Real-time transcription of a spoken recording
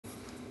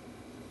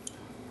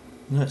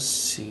Let's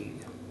see.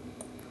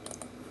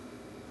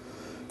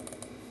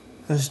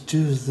 Let's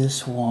do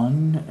this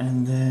one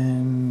and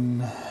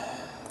then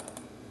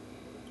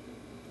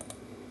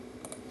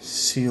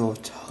seal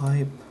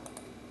type.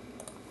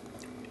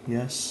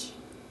 Yes.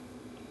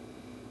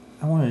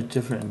 I want a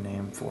different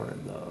name for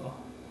it though.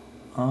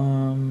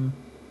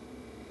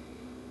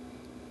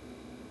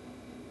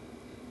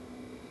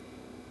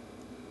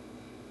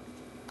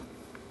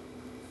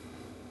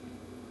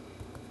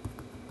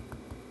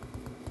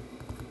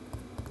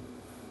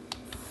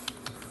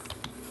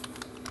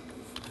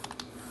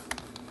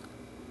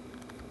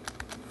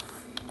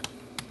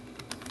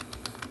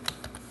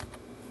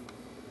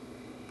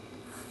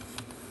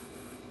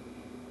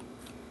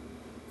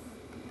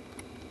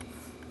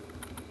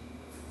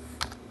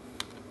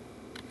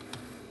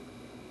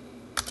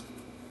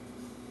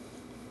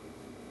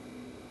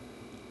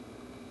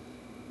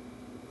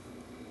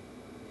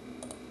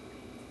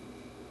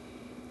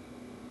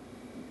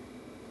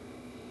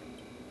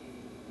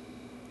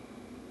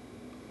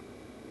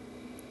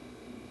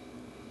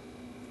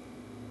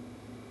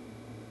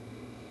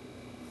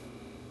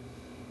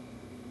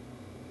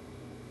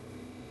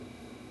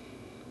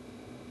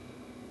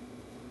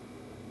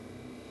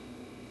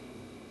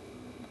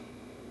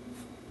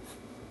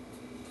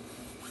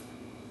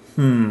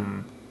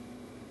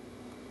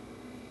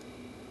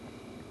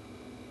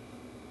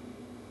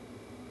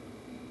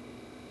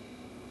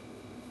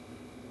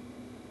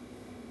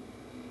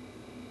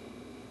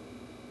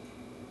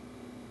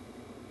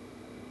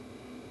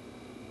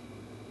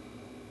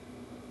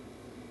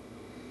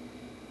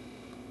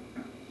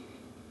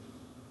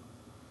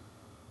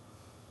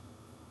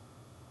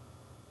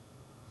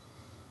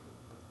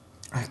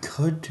 I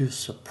could do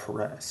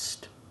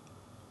suppressed.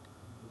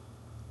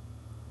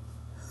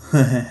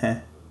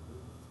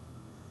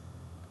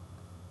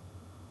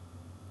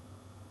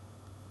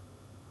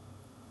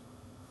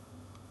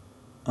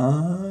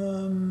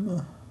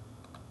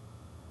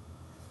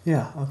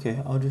 Yeah,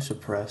 okay, I'll do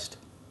suppressed.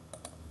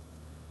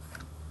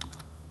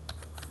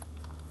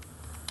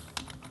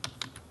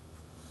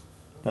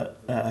 That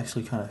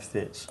actually kind of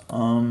fits.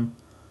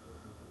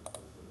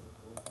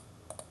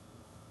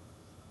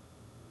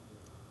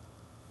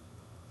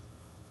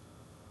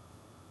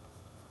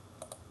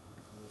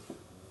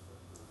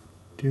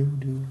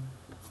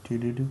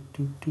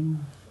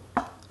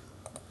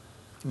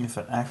 If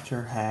an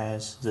actor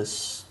has the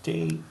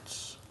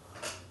states.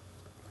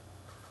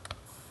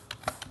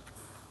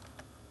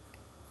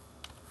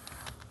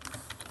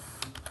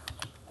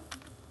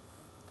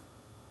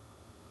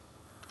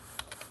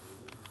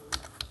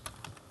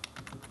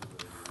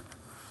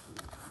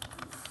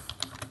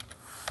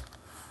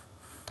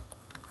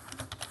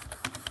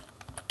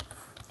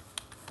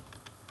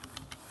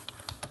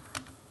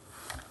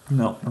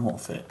 No, it won't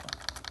fit.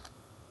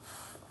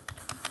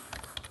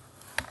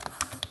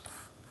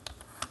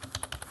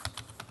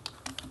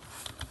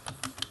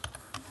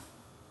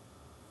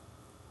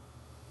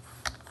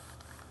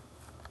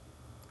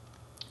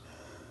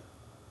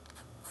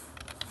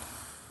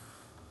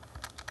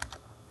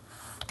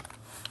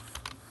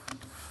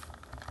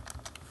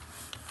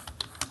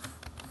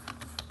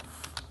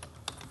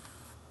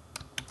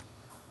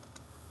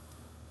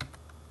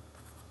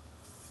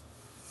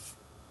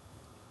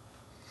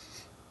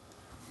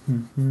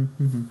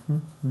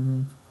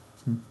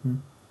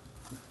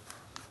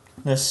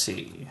 Let's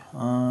see.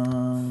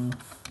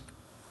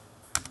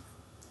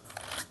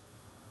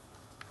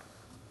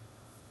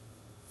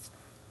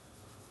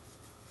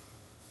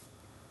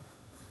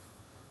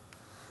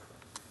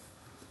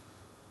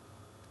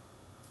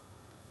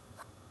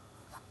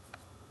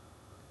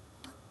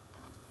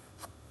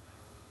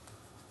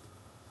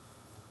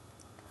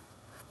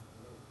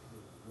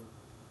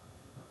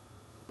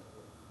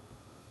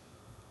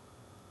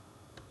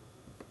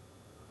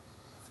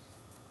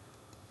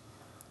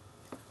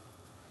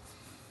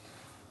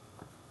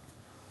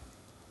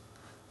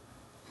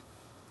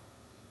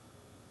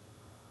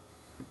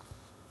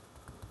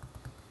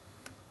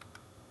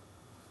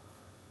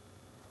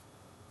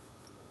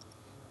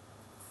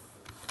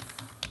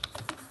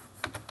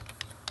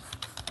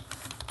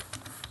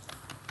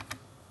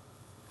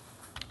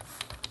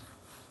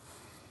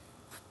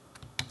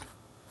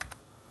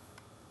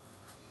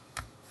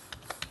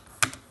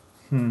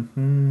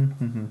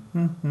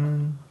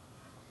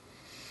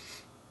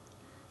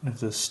 If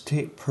the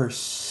state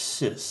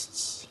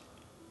persists.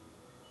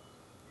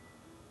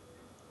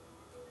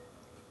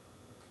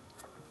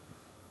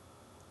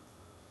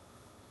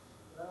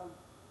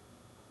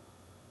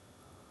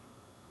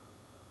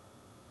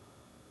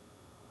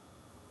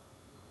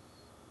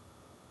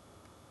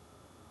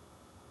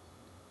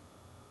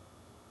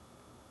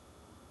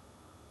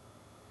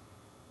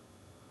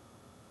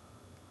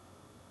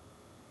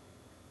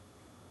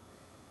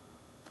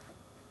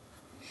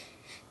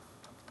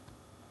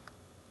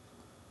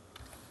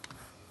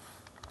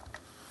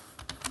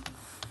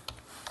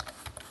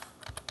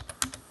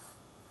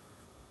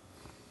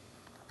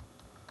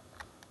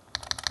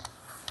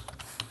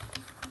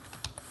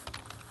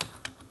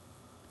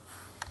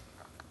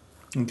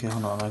 Okay,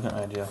 hold on, I got an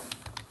idea.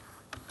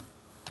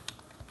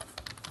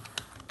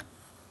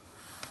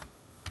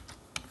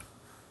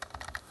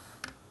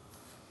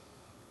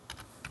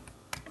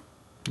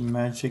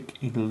 magic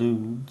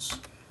eludes.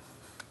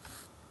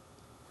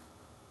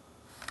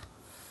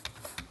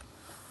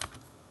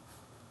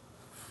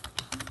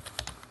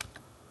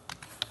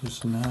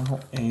 Is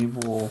now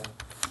able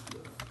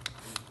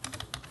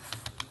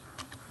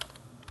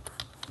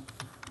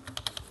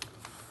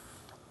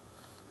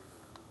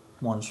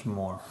once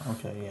more.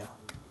 Okay, yeah.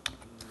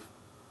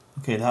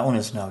 Okay, that one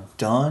is now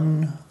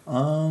done.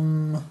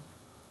 Kinda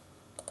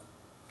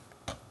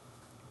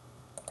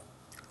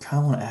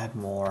want to add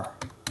more,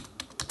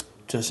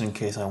 just in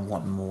case I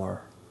want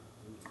more.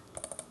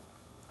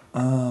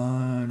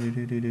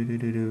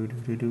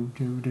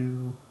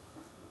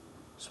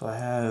 So I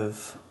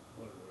have.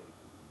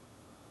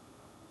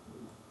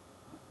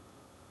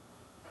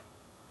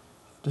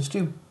 Let's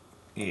do,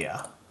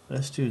 yeah.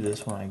 Let's do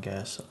this one, I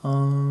guess.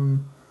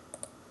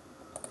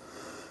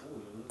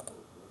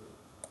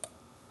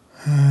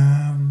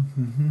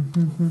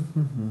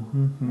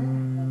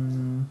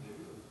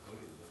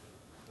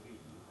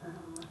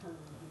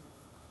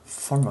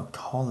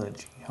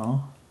 Pharmacology, huh?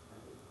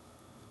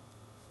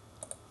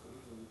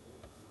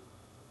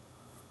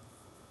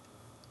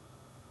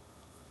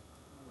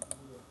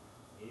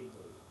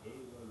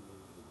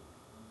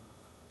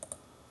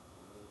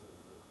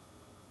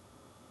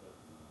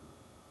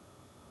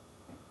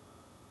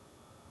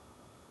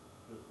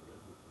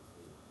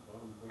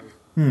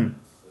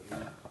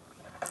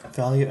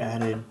 Value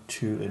added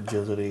to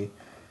agility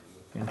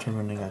in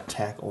determining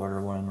attack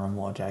order when a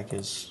normal attack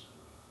is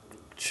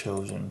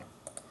chosen.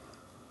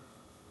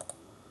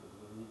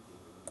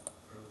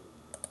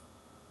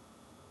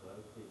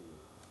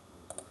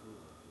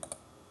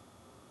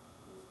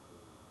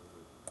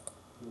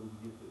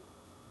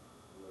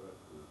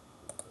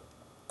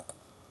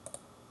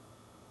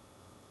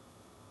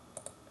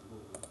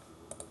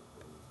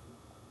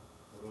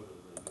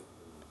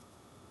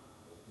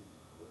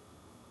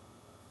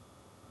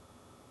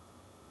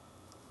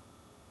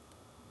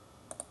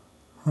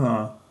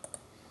 Huh.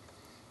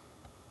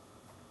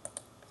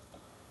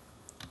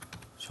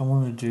 So I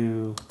want to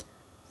do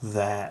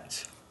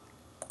that.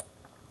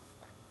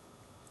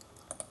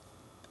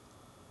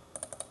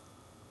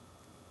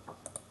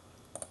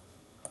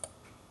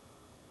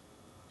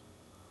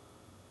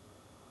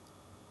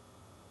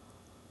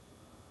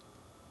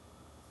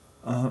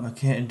 I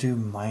can't do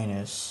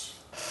minus,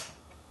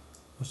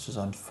 which is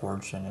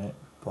unfortunate,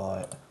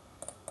 but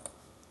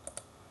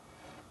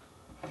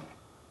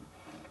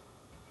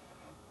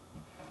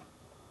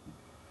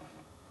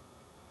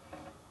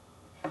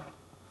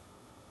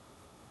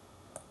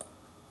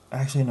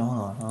actually no,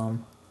 hold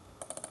on.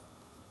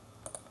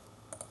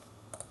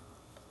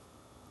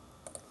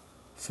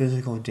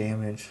 Physical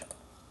damage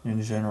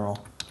in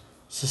general.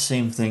 It's the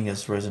same thing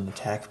as risen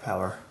attack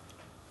power.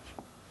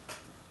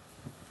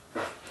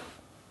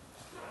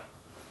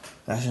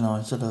 Actually no,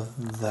 instead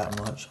of that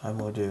much, I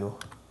will do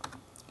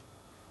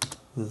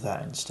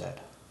that instead.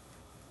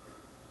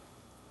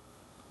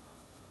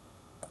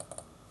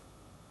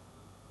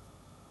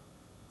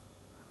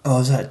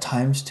 Oh, is that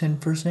times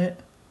 10%?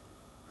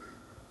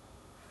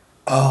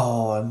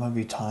 Oh, it might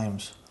be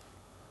times.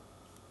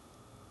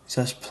 It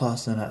says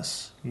plus, then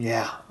that's,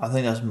 yeah, I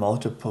think that's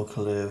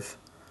multiplicative.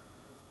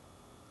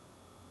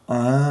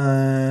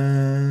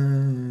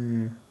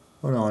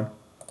 Hold on.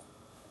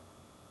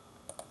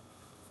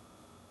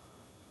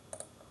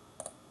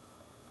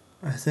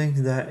 I think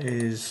that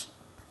is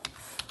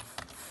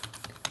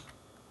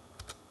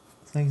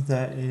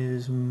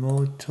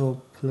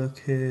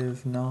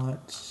multiplicative,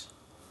 not.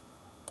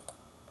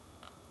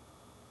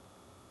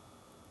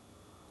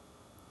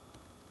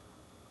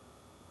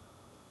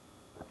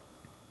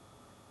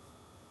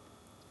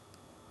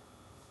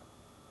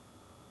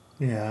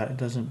 Yeah, it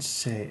doesn't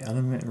say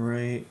element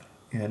rate.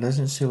 Yeah, it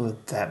doesn't say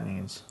what that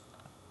means.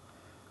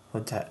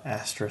 What that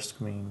asterisk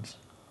means.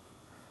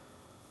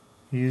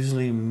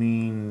 Usually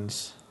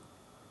means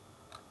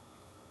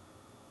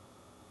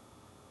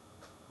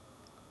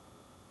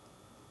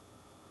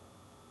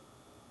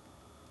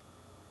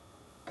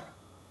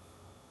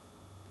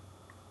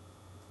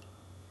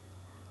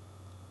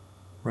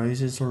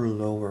raises or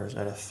lowers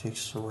at a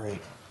fixed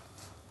rate.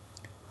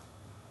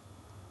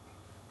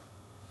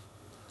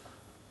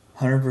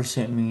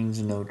 100%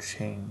 means no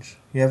change.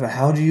 Yeah, but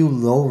how do you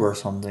lower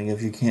something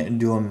if you can't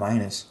do a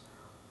minus?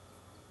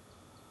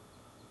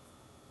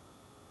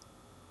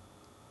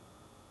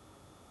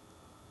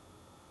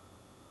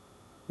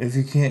 If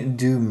you can't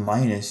do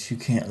minus, you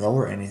can't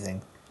lower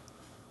anything.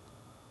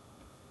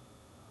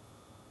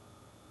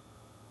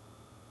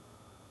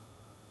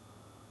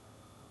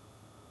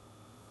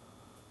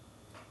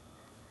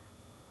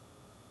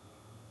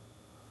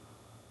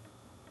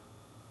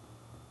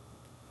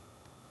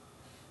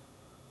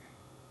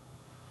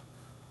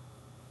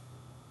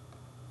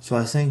 So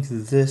I think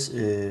this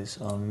is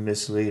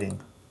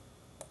misleading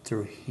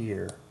through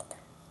here.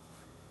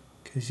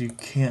 Because you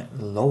can't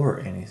lower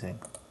anything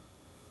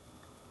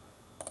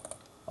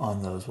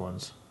on those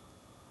ones.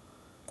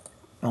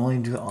 Only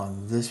do it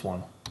on this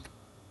one.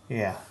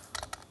 Yeah.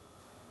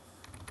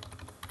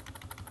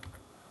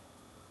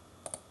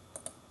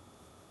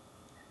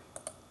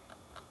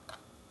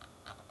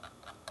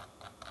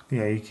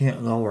 Yeah, you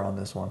can't lower on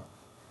this one.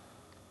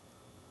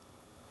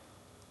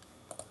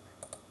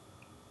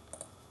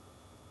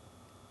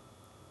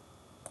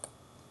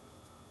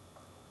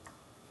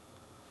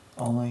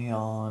 Only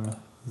on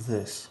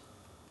this.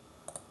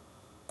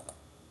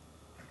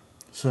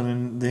 So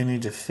then they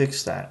need to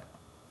fix that.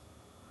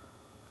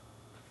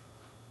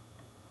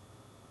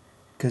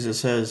 Because it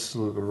says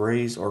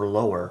raise or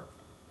lower.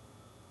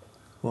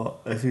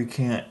 Well, if you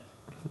can't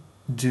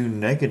do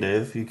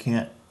negative, you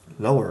can't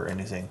lower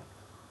anything.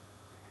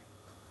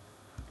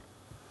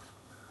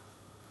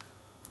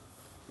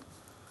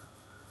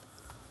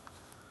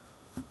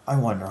 I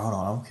wonder, hold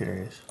on, I'm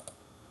curious.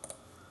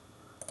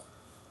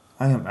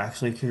 I am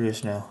actually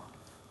curious now.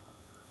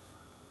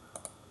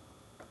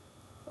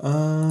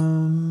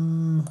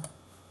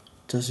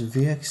 Does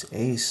VX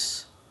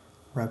Ace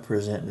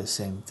represent the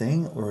same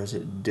thing or is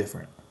it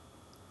different?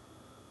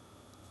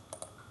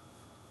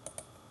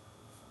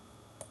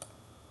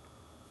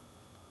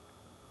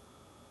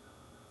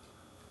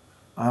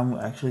 I'm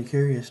actually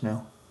curious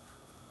now.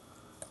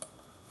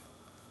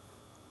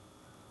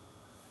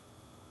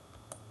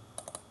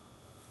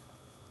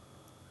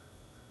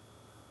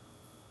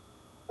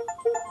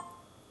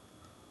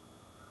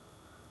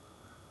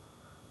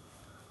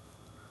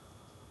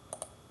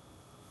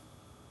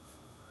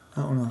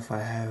 I don't know if I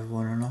have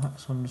one or not,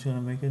 so I'm just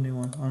gonna make a new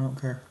one. I don't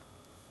care.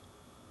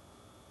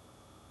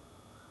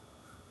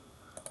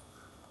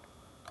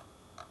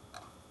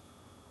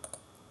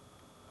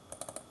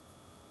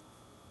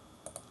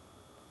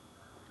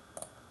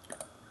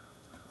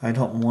 I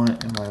don't want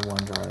it in my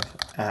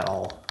OneDrive at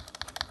all.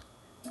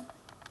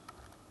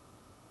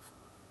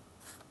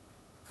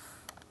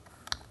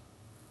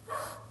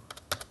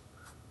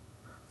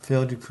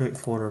 Failed to create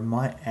folder.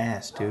 My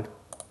ass, dude.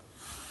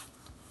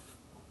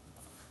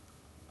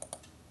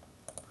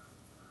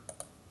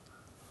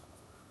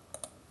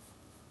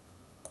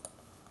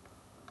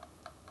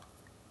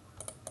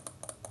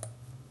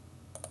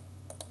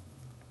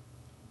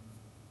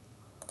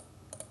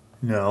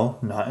 No,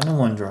 not in a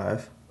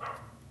OneDrive.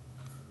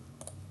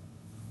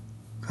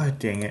 God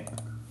dang it.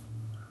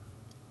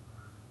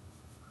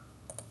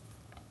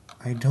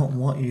 I don't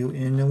want you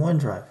in the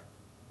OneDrive.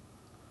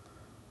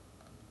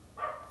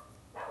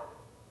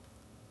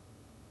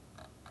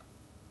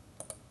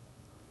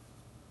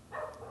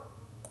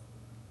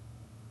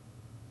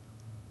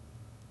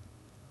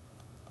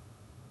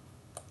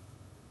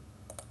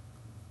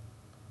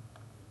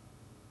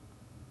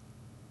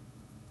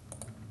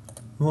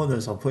 How about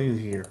this? I'll put you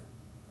here.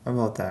 How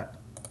about that?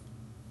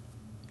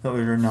 That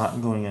way you're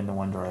not going into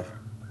OneDrive.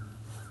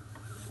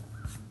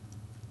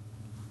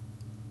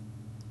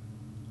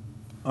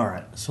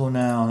 Alright, so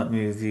now let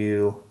me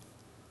view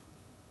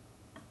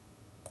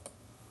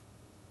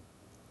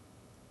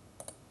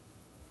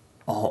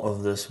all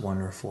of this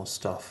wonderful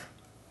stuff.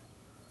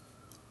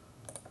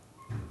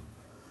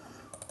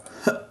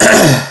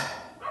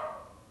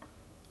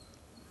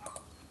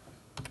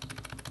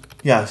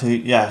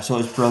 So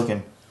it's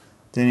broken.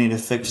 They need to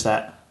fix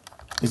that.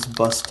 It's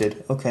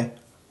busted. Okay.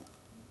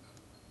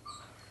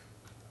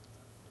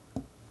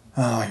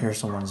 Oh, I hear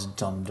someone's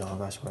dumb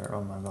dog, I swear.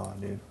 Oh my god,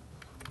 dude.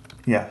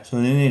 Yeah, so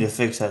they need to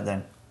fix that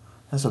then.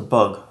 That's a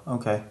bug.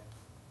 Okay.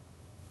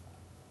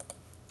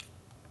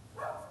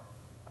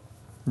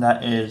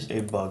 That is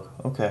a bug.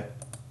 Okay.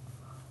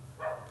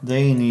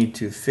 They need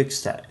to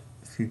fix that.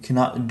 If you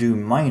cannot do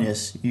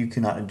minus, you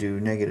cannot do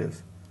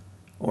negative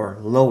or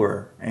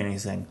lower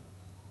anything.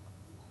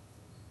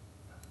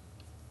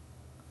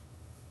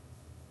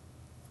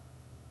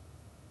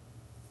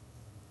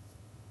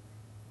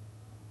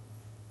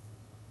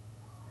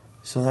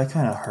 So that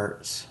kind of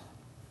hurts.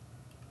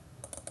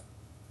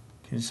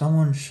 Can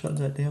someone shut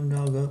that damn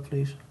dog up,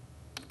 please?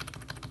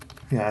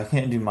 Yeah, I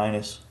can't do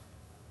minus.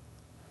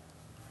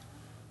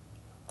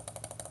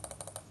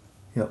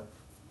 Yep.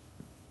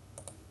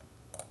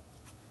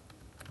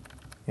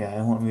 Yeah,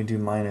 I want me to do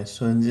minus.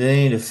 So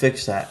they need to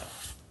fix that.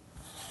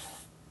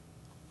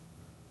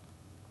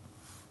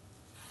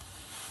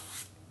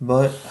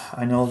 But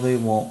I know they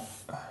won't.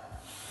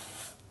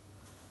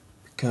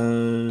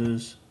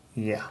 Because,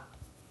 yeah.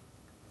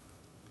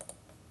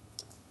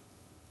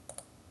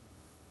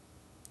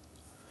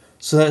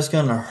 So that's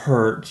gonna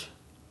hurt.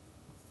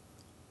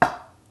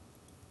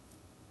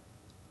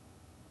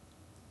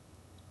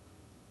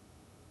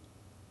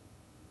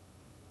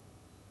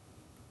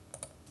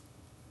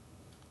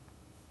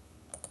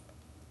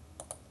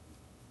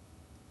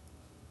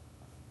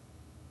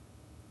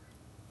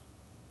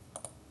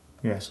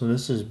 Yeah, so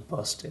this is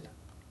busted.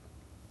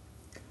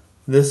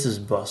 This is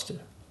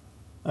busted.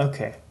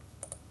 Okay.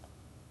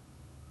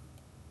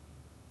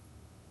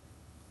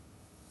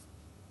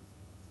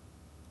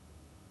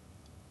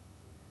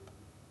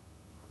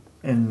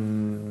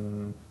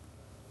 And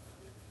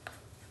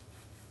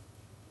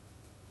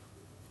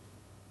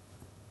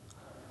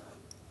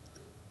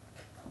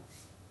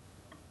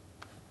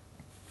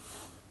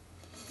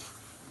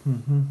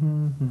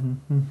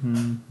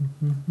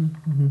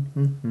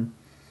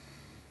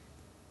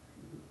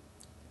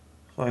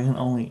so I can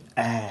only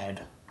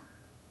add,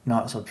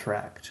 not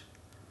subtract.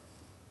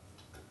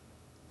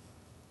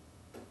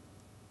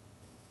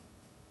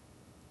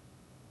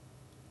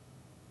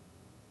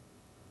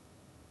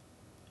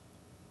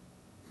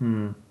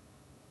 Is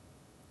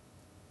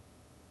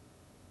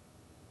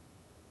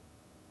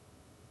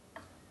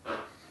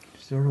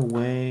there a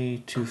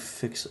way to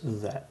fix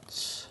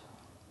that?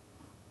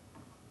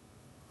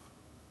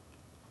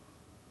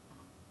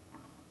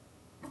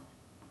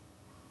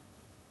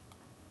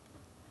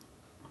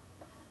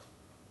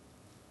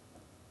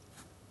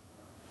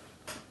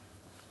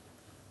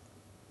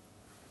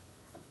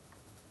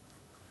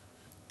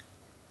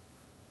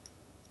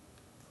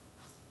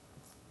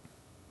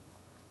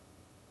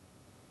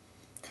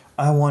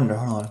 I wonder,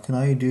 hold on, can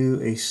I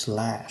do a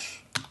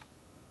slash?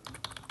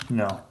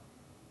 No.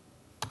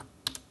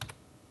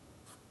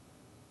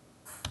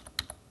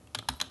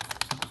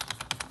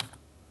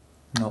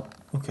 Nope.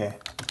 Okay.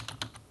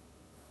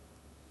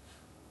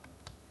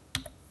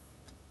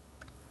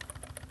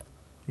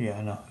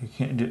 Yeah, no, you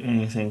can't do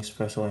anything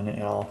special in it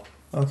at all.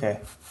 Okay.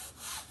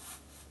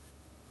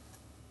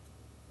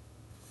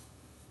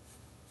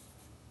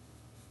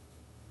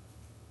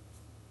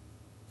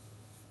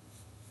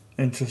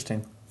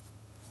 Interesting.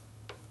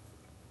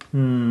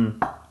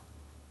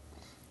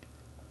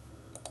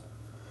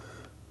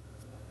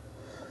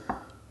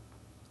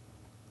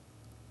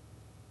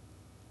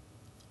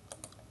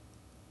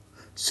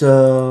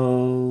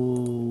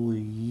 So,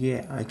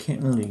 yeah, I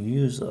can't really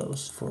use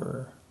those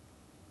for...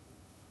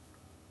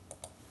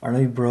 Are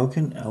they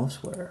broken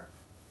elsewhere?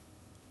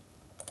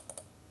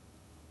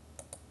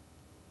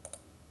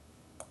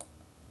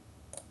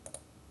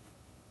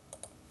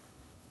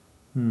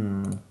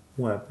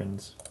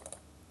 Weapons.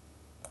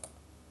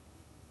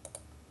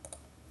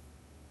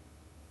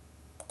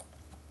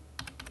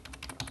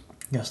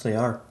 Yes, they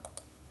are.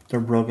 They're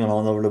broken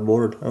all over the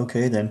board.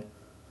 Okay, then.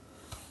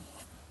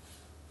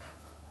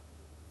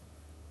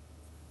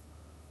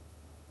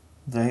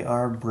 They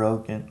are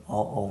broken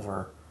all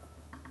over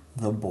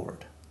the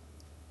board.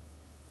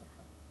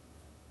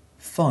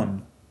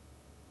 Fun.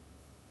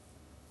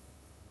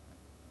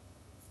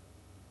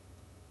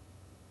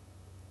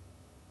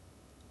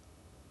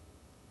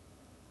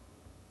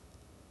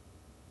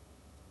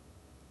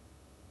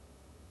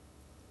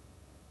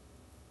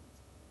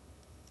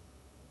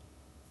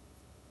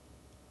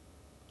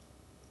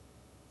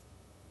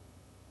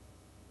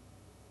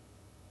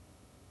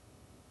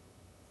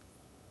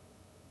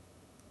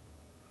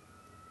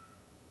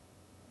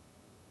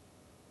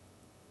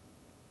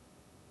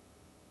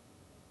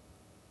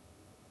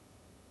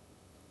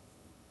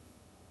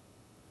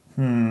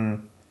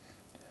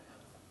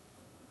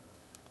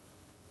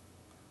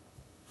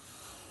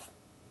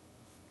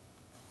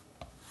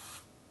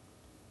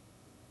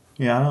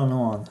 Yeah, I don't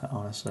know,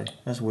 honestly.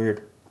 That's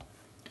weird.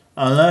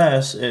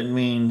 Unless it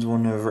means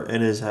whenever it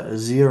is at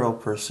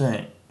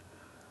 0%,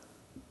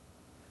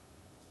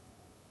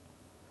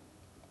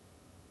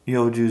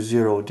 you'll do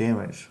 0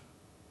 damage.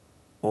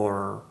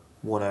 Or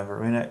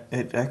whatever. I mean,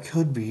 that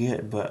could be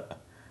it, but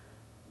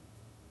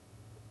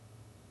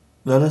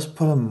let us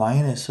put a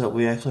minus so that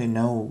we actually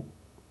know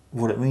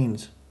what it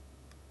means.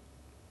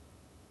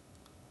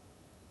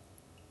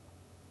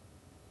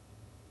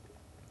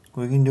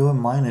 We can do a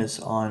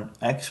minus on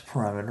X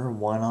parameter,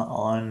 why not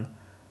on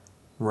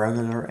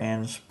regular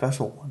and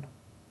special one?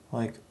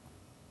 Like,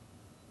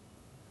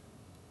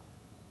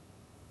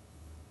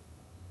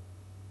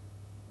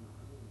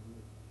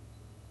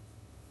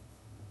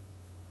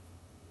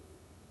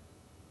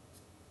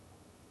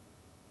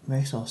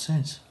 makes no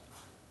sense.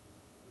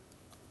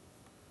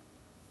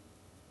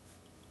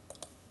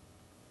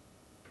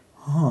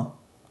 Huh.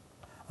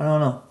 I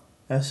don't know.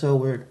 That's so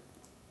weird.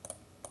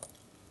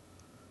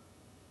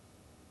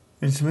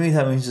 And to me,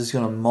 that means it's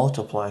going to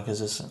multiply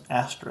because it's an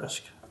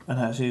asterisk. And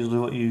that's usually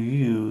what you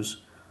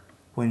use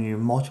when you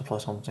multiply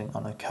something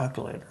on a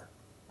calculator.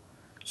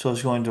 So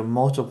it's going to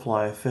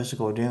multiply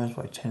physical damage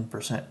by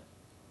 10%.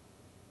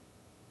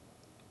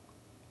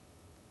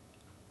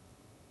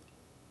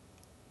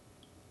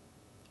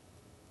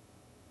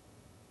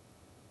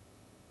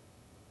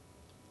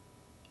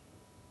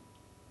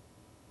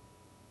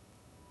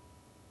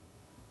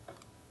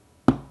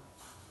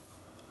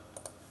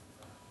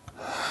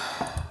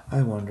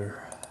 I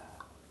wonder,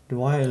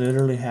 do I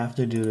literally have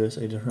to do this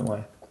a different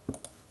way?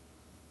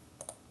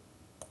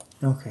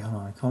 Okay,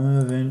 hold on. Common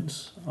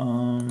events.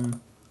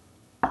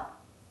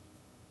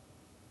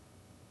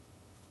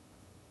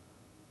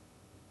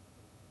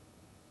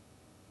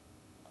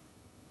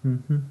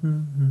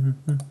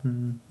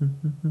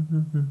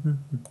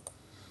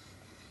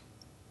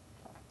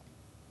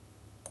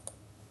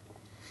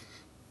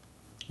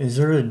 Is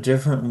there a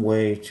different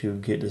way to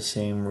get the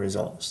same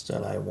results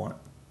that I want?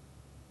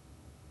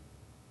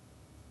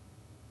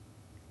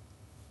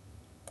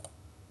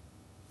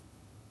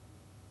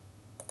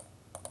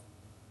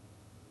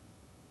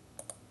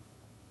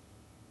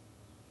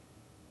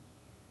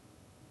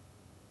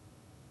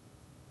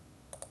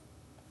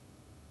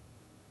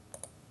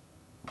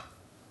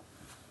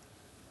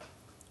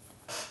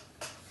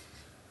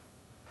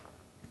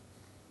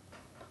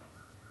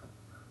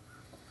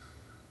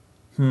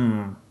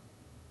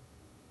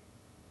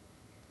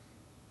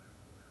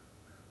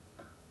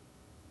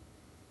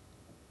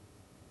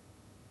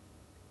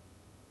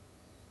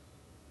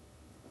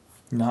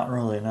 Not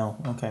really, no.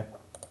 Okay.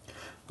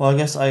 Well, I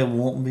guess I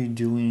won't be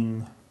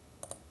doing...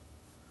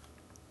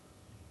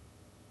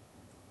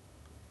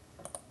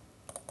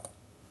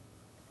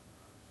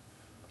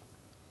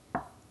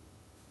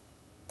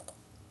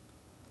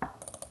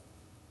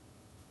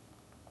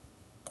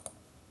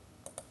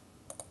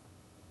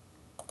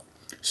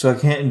 So I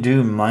can't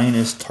do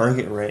minus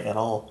target rate at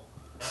all.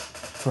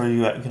 So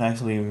you can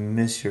actually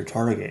miss your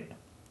target.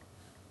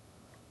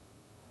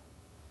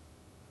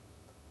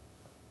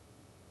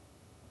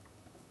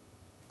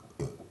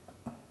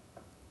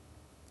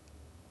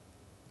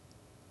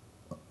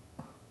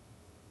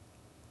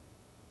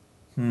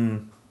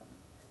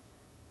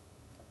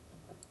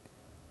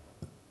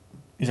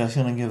 Is that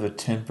going to give a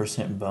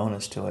 10%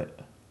 bonus to it?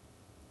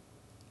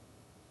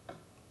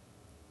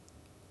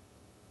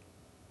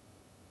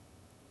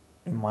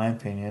 In my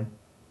opinion.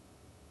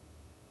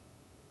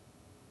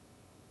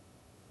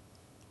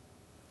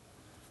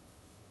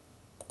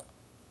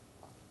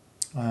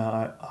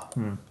 Uh,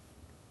 hmm.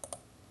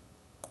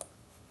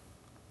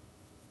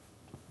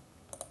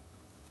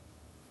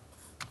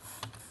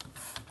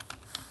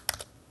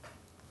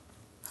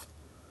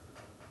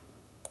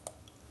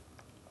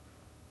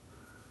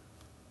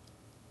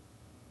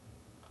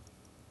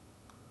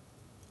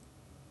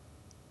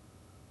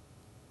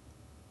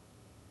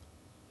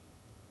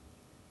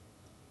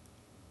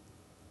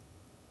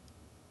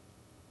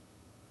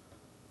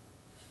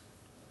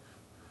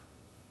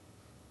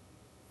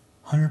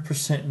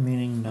 100%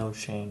 meaning no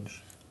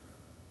change.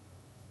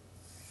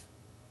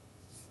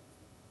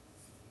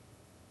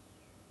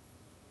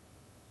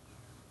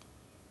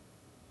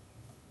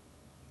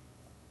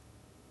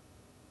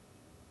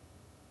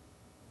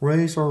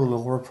 Raise or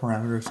lower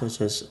parameters such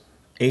as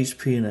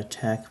HP and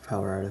attack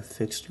power at a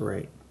fixed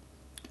rate.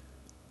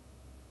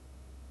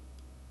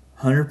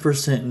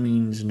 100%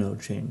 means no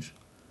change.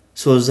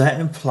 So is that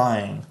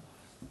implying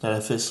that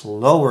if it's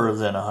lower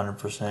than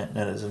 100%,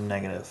 that is a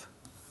negative?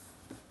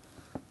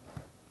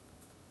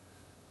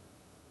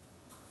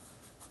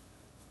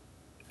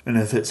 And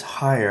if it's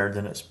higher,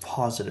 then it's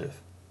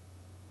positive.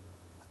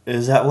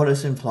 Is that what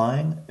it's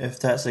implying? If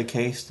that's the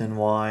case, then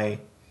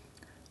why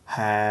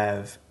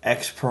have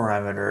X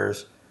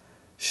parameters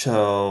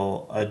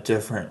show a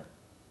different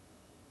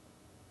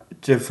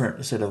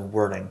set of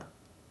wording?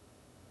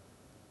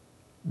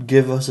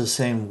 Give us the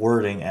same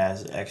wording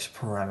as X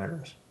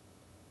parameters.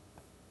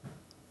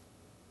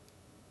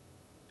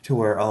 To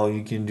where, oh,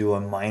 you can do a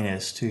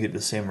minus to get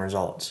the same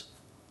results.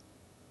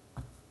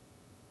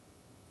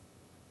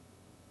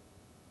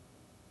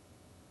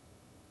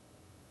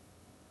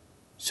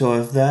 So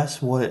if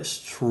that's what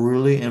it's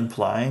truly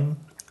implying,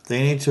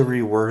 they need to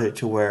reword it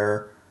to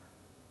where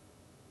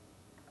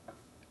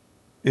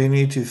you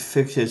need to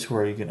fix it to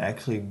where you can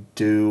actually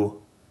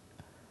do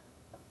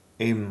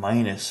a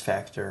minus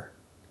factor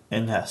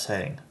in that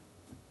setting.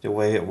 The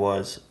way it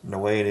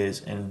is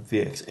in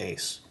VX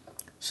Ace.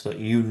 So that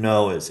you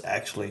know it's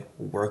actually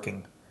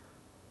working.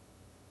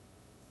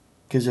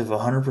 Because if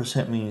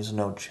 100% means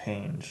no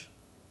change,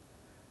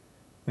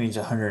 means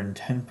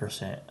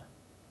 110%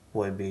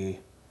 would be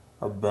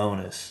a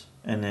bonus.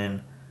 And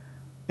then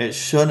it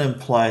should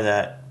imply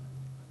that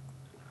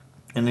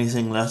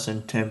anything less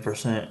than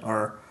 10%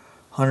 or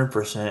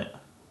 100%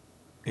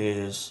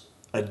 is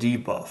a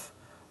debuff.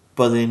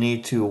 But they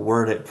need to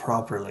word it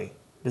properly.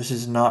 This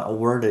is not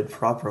worded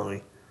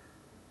properly.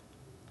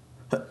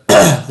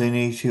 They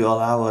need to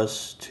allow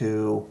us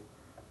to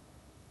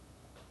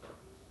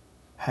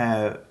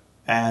have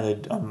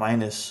added a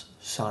minus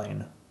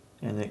sign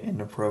in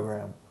the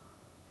program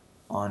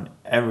on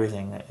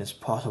everything that is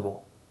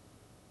possible.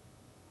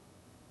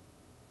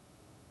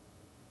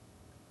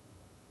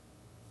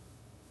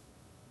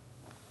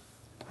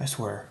 I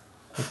swear,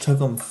 it took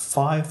them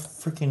 5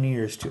 freaking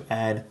years to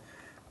add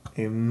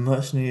a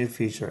much needed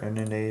feature, and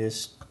then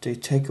they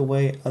take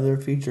away other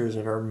features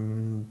that are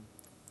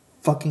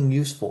fucking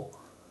useful.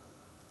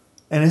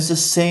 And it's the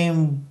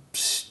same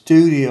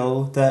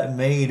studio that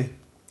made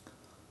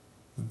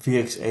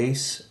VX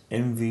Ace,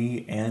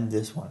 MV, and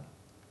this one.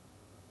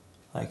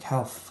 Like,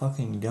 how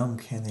fucking dumb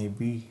can they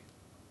be?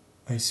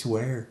 I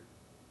swear.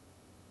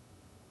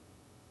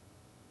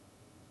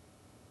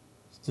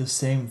 It's the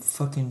same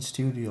fucking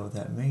studio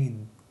that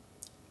made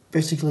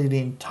basically the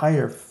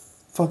entire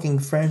fucking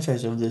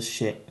franchise of this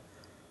shit.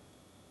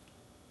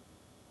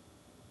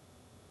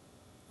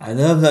 I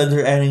love that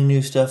they're adding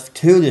new stuff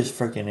to this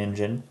freaking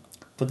engine,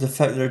 but the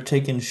fact that they're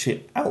taking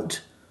shit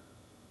out,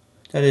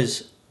 that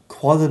is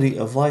quality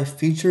of life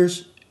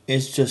features,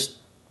 is just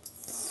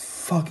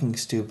fucking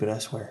stupid, I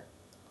swear.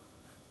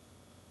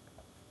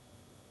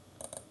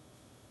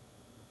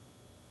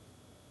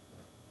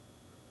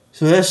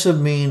 So that should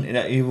mean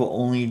that you will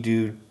only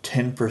do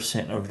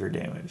 10% of your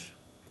damage.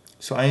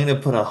 So I'm going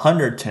to put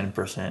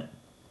 110%.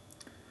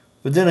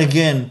 But then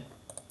again,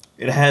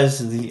 it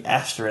has the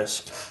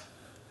asterisk.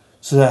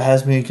 So that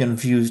has me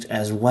confused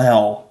as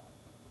well.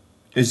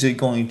 Is it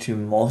going to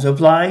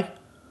multiply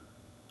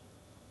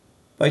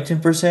by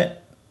 10%?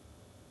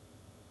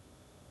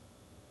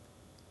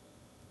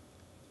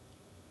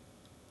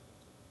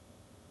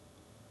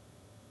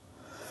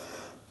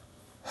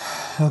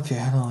 Okay,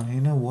 hold on.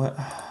 You know what?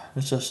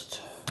 Let's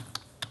just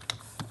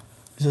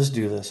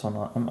do this. Hold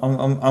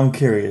on. I'm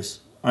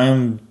curious. I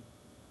am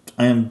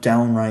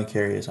downright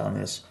curious on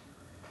this.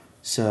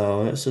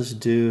 So let's just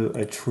do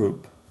a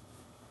troop.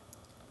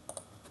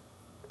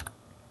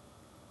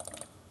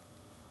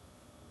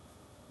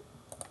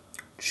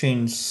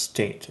 Change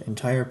state.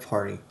 Entire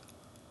party.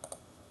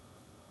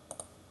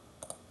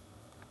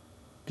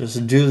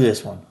 Just do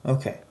this one.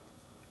 Okay.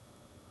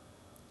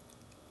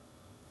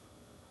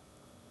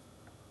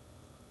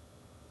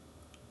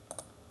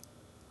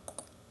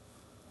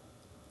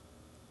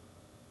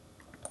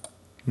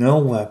 No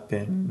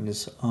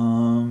weapons.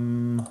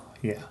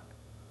 Yeah.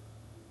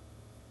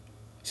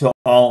 So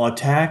I'll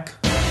attack.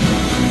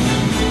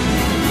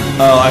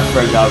 Oh, I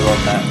forgot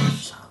about that.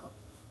 Son of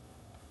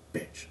a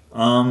bitch.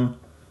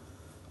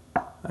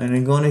 And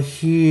then go into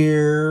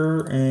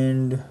here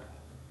and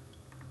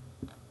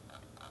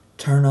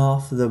turn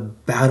off the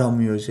battle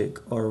music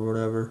or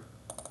whatever.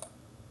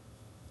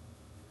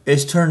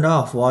 It's turned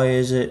off. Why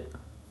is it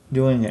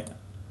doing it?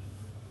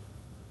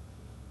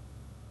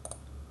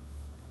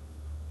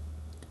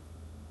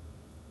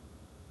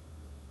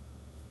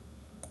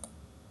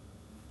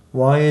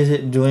 Why is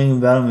it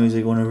doing battle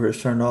music whenever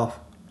it's turned off?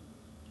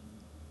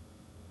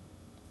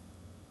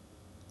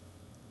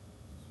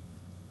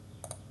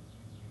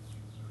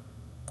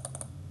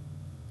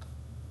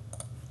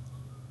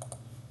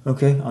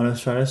 Okay, I'll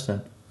just try this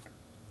then.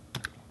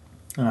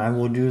 And I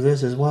will do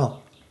this as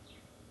well.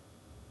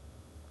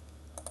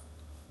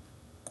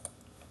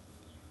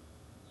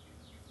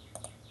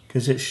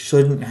 Because it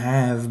shouldn't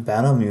have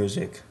battle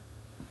music.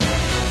 Yeah,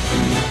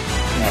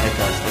 it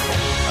does. Okay.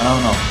 I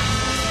don't know.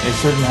 It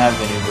shouldn't have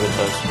any, but it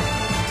does.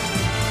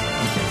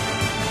 Okay.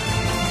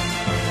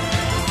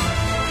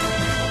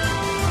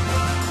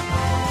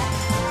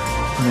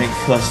 Make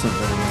custom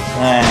enemies.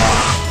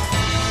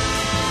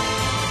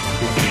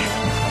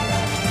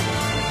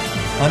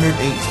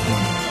 118.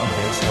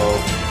 Okay, so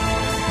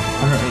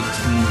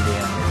 118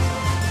 damage.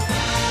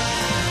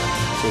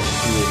 Just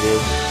do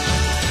this.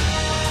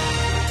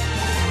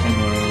 And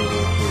then we'll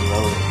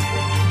reload it.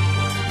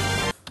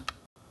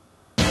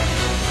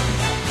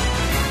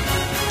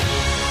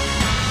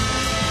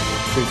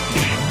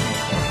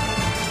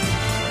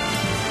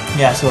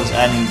 Yeah, so it's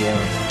adding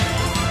damage.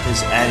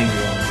 It's adding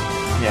damage.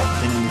 Yeah,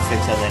 they need to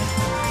fix that then.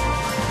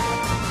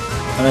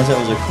 Unless that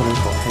was a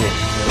critical hit.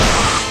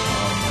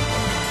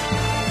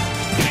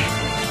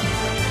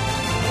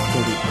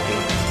 38.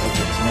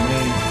 Okay, so let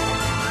me...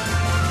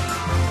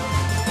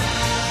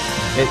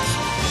 It's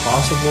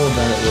possible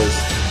that it was...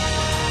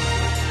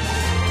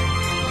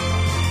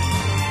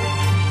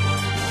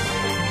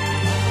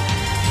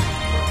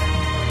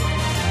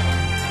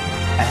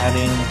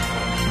 adding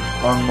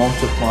or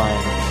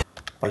multiplying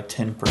by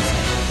 10%.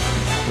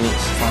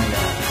 Let's find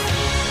out.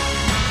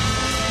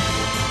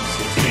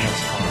 16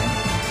 is fine.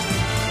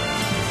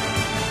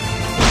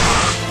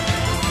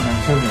 And I'm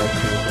probably going to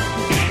critical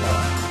hit as well.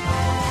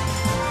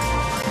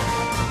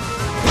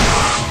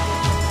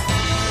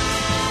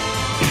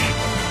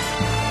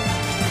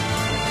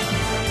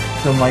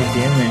 So my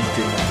damage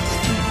did not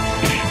change.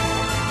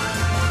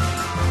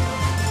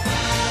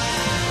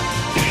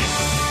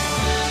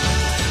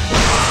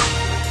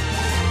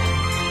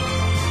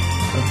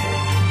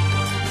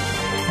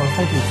 If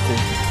I do 50,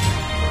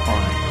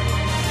 fine.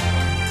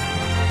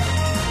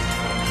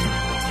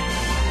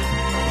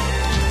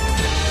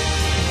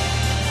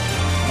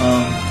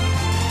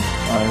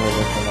 I will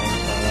look along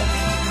that.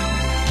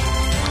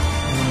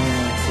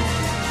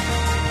 50.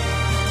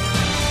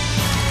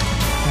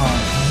 How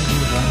do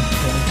you run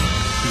to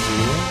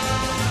 0?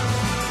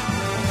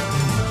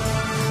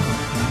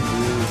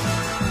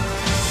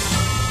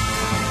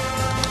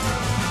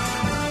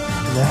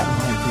 That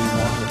might be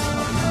why it's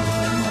not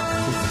running at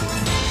 50.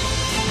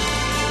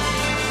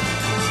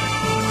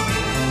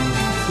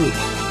 Food.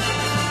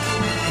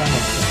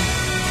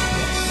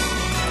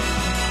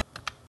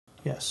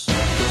 Yes. So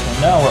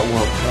now it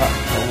will not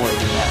work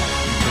now.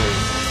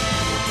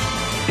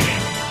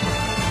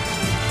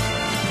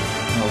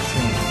 No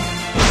change.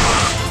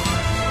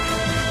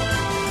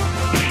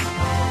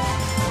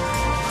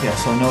 Yeah,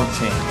 so no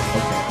change.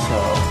 Okay, so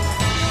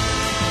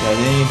yeah,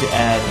 they need to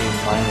add a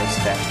minus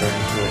factor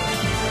into it.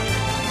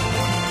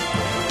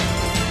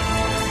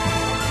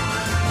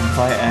 If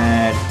I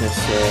add, let's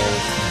say,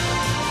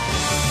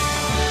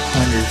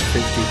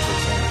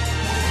 150%.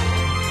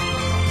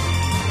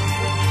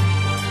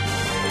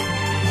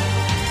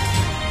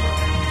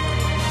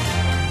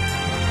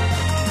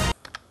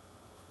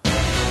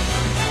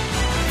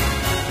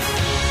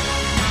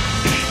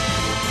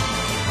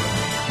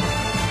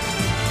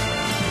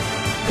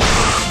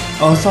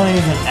 Oh, it's not even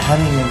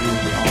adding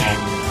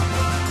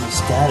the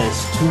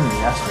status to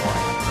me, that's why.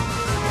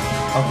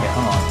 Okay,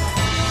 hold on.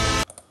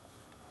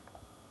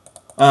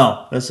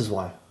 Oh, this is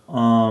why.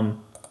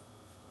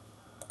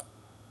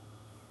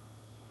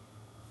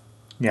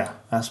 Yeah,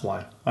 that's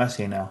why. I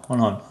see now.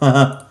 Hold on.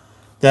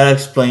 That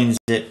explains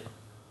it.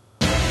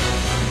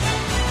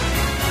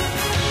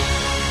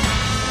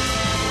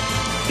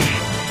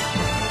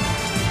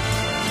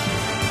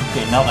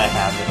 Okay, now I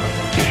have it.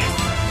 Okay.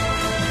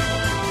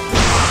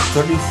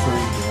 33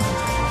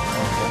 damage.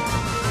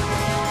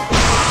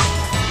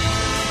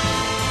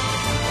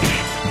 Okay.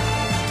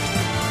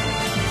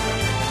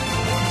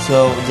 So,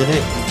 did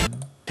it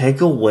take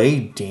away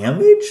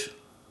damage?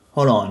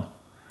 Hold on.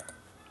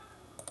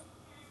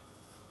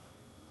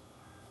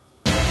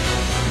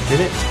 Did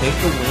it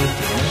take away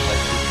damage by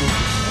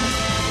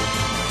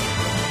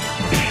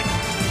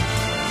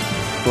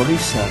 50%?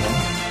 47.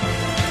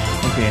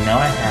 Okay, now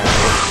I have it.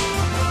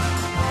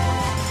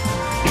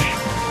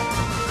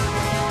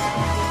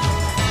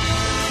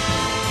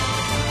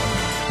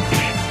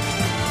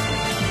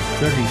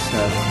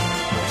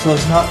 37. So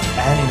it's not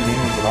adding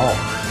damage at all.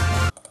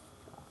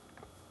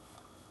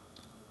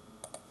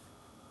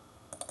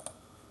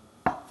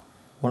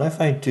 What if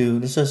I do,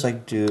 let's just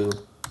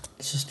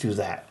do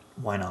that.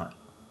 Why not?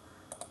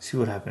 See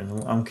what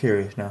happens. I'm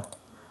curious now.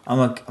 I'm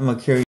a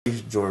curious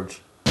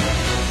George.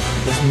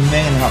 This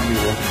may not be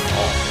working at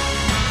all.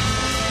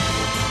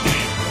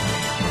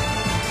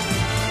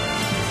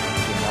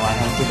 Okay, now I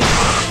have to do.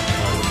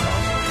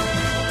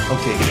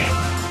 Okay, yeah.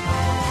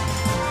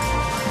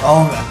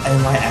 Oh,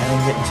 am I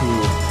adding it to?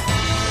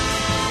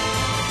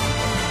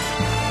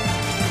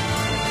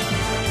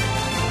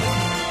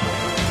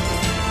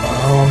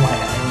 Oh, am I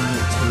adding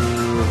it to?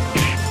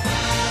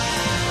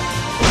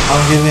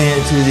 I'm giving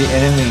it to the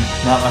enemy,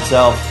 not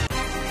myself.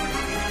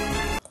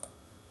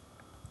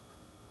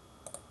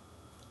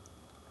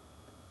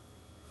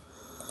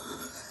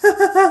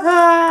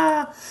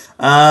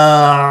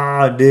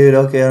 Ah, dude,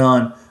 okay, hold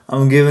on.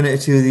 I'm giving it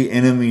to the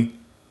enemy.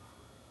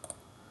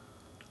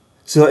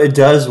 So it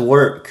does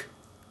work.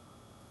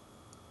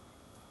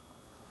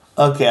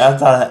 Okay, I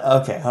thought,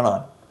 okay, hold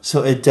on.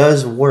 So it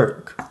does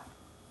work.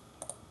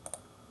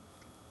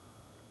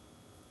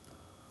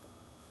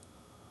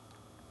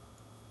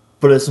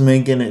 But it's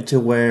making it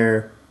to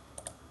where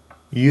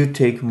you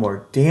take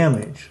more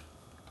damage.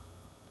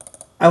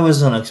 I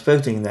wasn't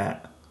expecting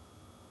that.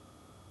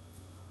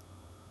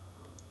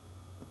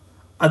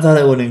 I thought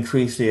it would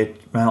increase the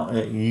amount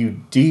that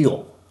you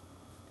deal.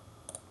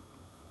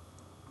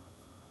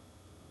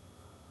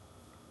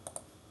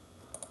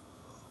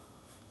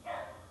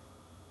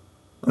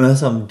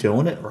 Unless I'm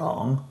doing it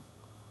wrong.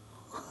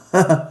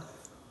 Huh.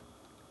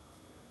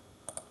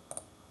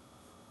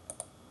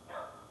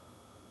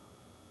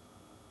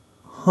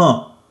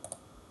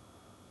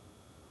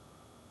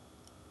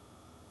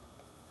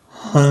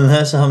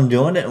 Unless I'm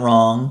doing it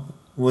wrong,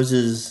 which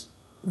is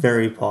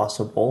very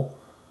possible.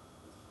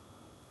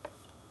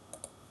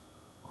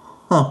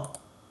 Huh.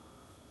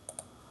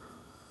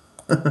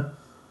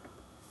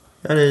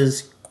 That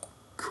is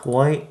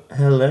quite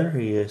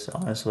hilarious,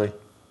 honestly.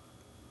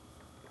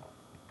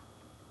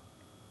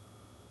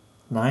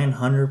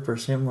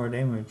 900% more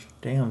damage.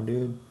 Damn,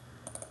 dude.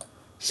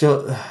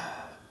 So,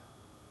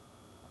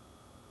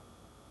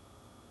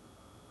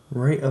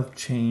 rate of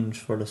change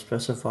for the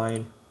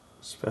specified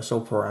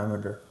special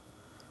parameter.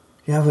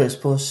 Yeah, but it's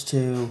supposed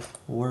to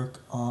work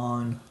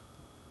on...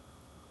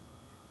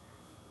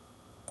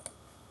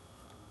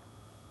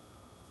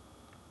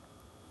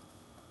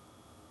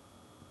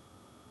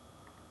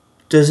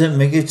 Does it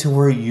make it to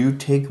where you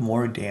take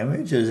more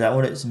damage? Is that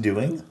what it's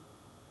doing?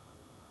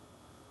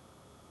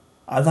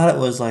 I thought it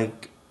was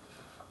like...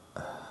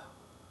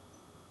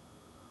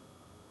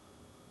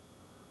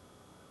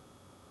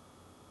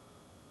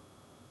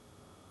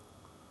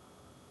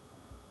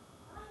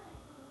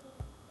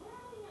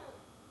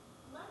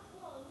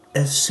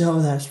 If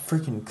so, that's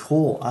freaking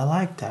cool. I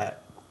like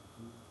that.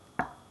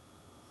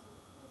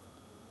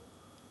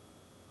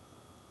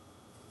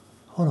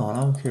 Hold on,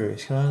 I'm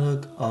curious. Can I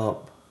look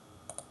up...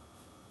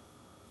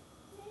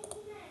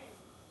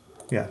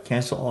 Yeah,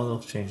 cancel all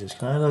those changes.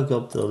 Can I look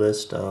up the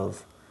list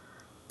of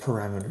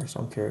parameters?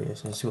 I'm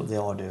curious and see what they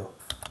all do.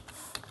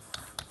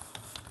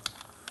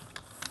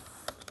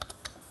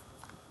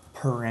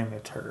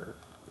 Parameters.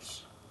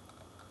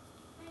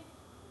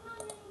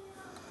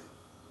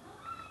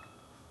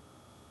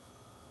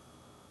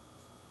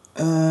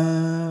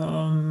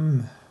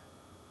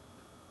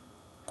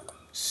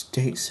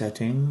 State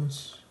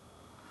settings.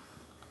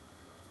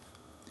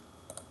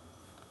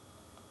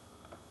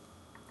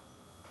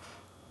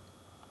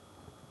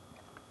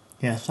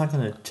 Yeah, it's not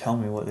going to tell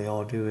me what they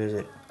all do, is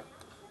it?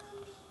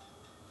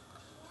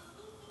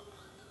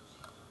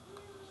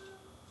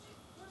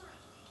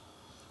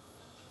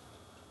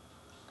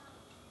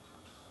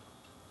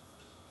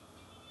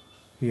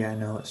 Yeah,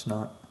 no, it's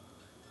not.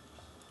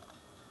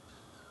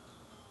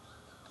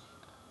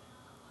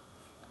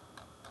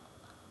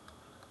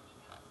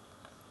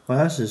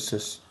 Well, this is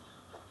just...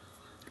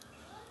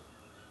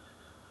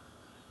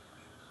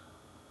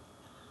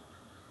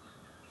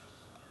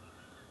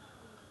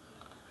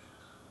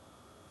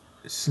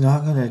 It's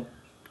not going to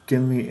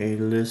give me a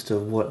list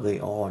of what they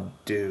all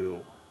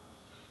do.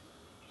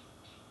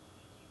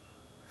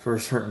 For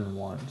certain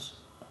ones.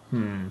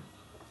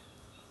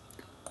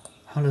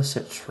 How to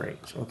set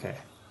traits. Okay.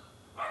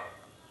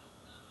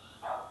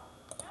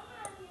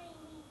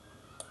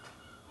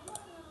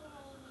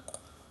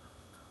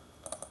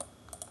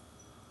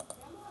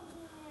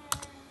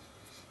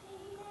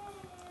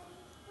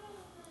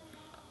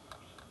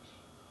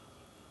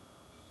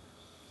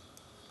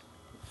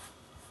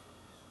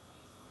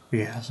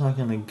 Yeah, it's not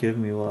gonna give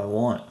me what I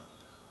want.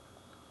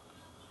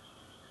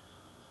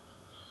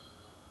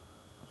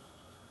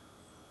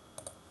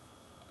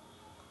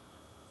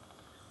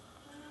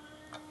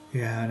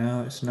 Yeah,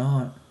 no, it's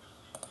not.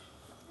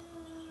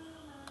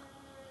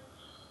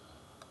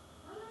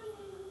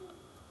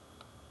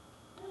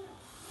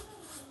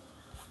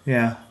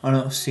 Yeah, I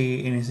don't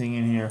see anything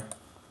in here.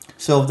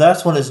 So if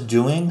that's what it's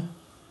doing,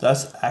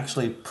 that's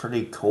actually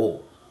pretty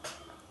cool.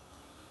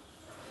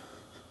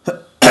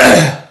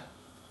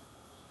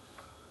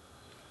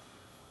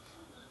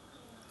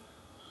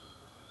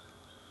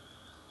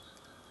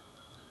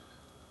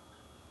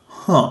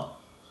 Huh.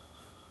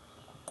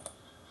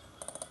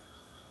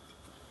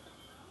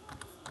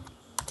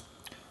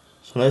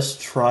 So let's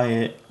try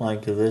it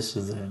like this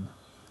then.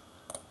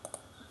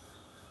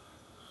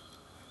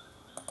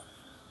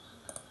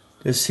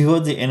 To see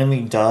what the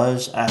enemy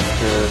does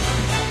after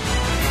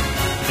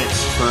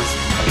its first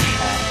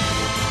attack.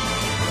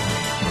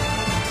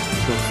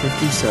 So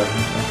 57,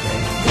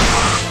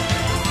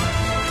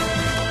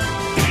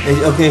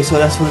 okay. Okay, so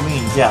that's what it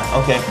means. Yeah,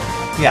 okay.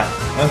 Yeah,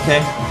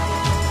 okay.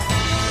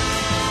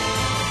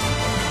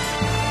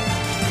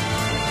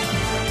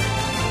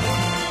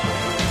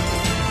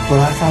 But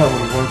I thought it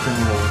would work in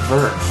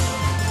reverse,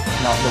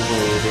 not the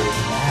way it is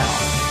now.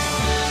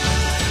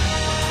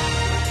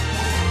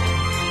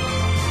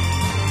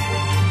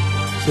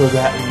 So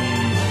that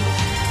means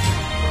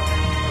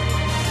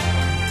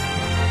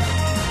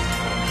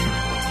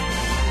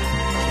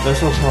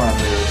special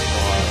parameters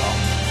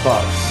are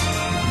buffs,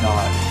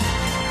 not.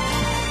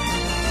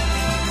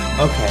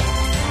 Okay.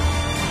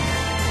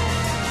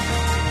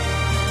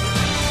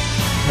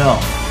 No.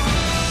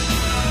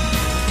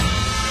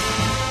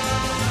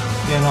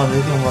 Yeah, no,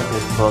 they can work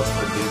as buffs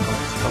or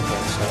debuffs.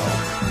 Okay, so.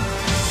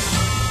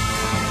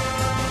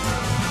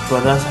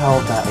 But that's how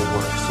that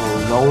works. So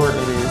the lower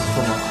it is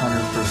from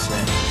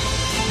 100%,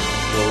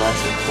 the less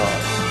it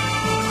does.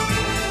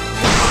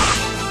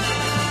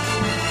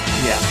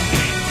 Yeah.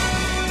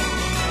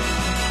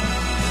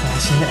 Can I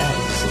set it at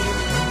 0?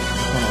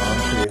 Hold on,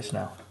 I'm curious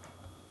now.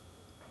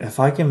 If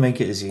I can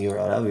make it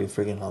 0, that would be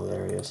freaking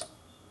hilarious.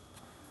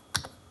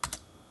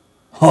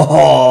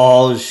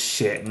 Oh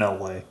shit, no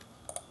way.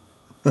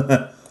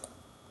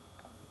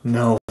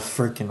 No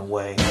freaking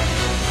way.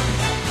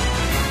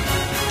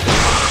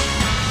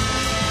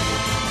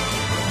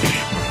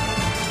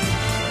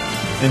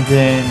 And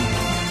then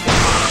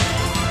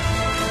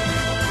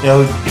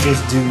it'll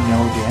just do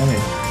no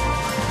damage.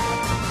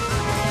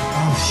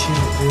 Oh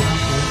shit, dude,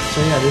 okay. So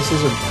yeah, this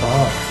is a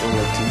buff or a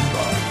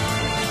debuff.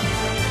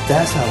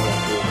 That's how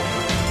that works.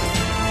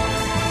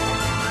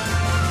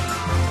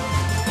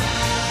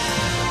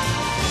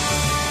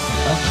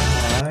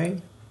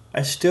 Okay.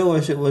 I still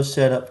wish it was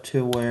set up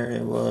to where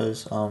it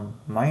was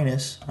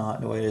minus,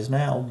 not the way it is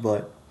now,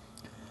 but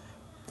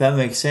that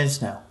makes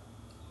sense now.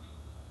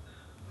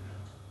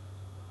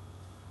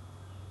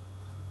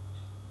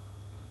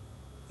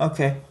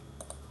 Okay,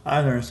 I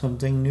learned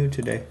something new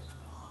today.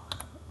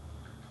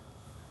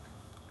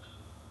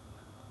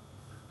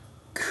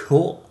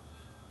 Cool.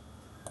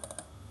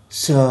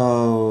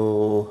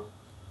 So,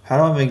 how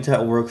do I make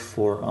that work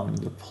for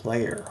the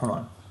player? Hold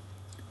on.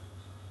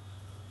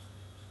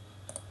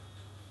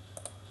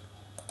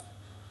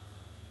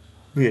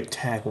 Be a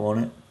tag,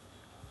 won't it?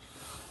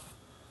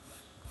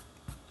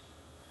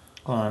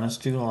 Hold on, let's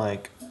do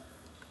like.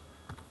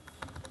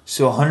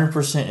 So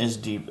 100% is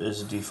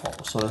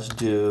default. So let's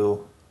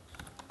do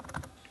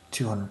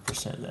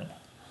 200% then.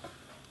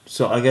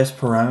 So I guess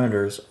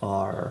parameters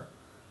are.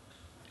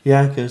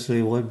 Yeah, because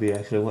they would be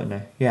actually, wouldn't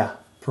they? Yeah,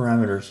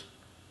 parameters.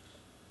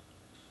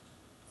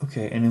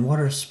 Okay, and then what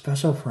are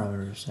special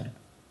parameters then?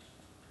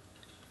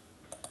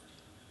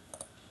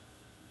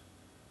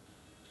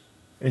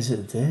 Is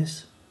it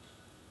this?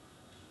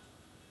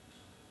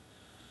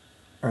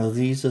 Are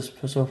these the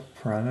special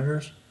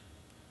parameters?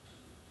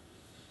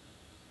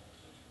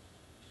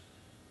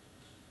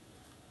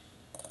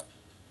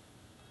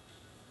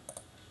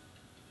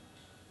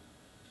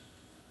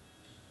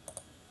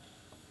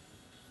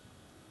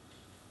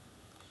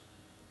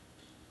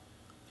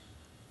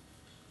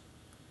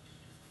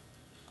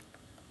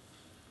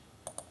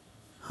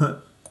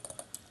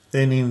 They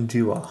didn't even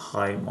do a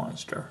high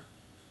monster.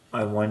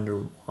 I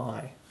wonder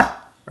why.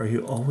 Are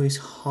you always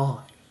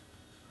high?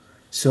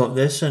 So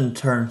this in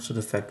turn should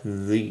affect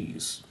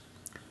these.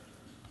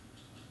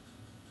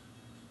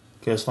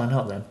 Okay, let's find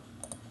out then.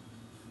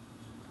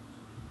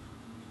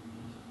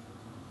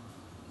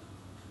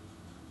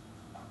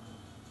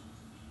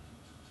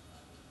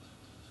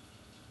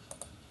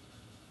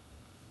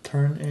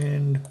 Turn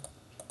in.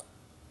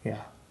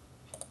 Yeah.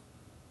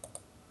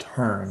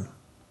 Turn.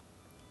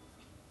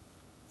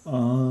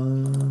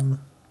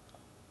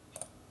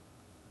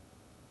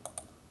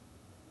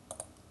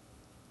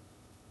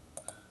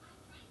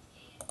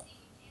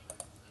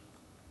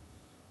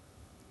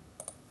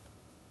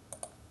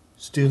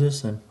 Let's do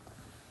this then.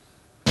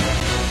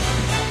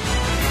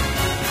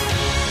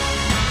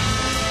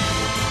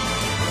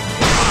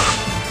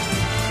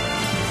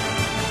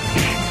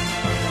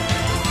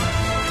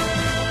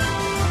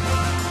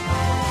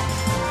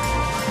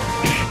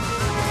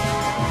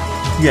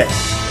 Yes.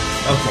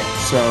 Okay,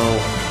 so...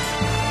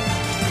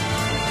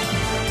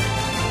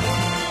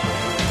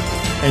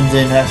 And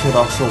then that should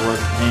also work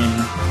in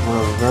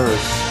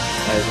reverse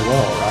as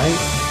well, right?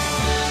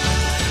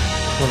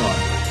 Hold on.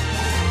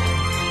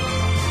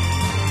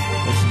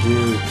 Let's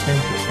do 10%.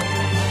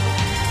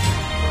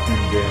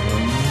 And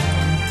then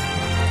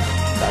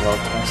that'll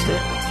test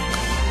it.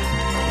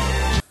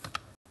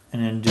 And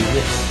then do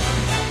this.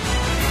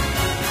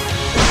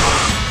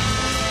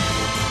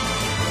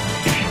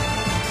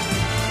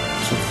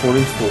 So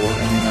 44,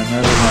 and then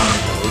another round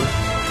of those.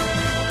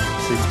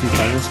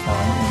 65 is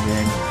fine, and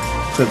then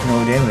took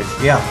no damage.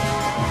 Yeah.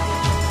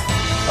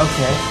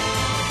 Okay.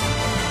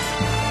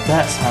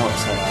 That's how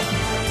it's set up.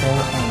 Fair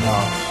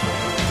enough.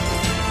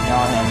 Now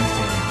I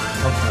understand.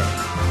 Okay.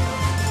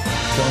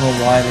 Don't know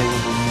why they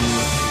would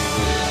remove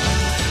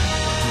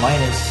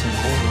minus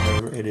symbol.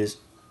 Whatever. It is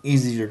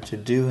easier to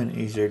do and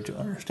easier to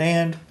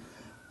understand,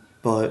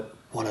 but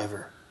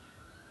whatever.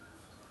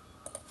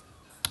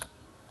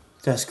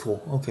 That's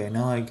cool. Okay,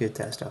 now I get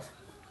that stuff.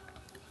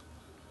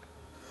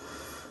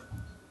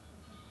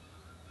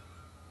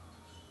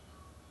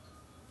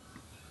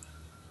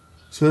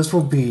 So this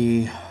will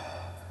be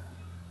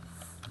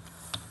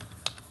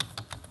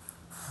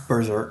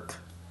Berserk.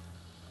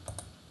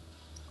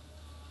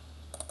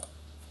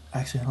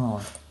 Actually, hold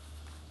on.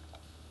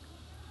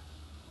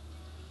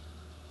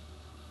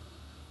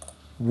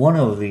 One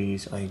of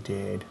these I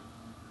did.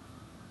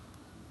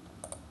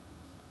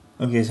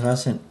 Okay, so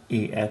that's an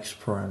EX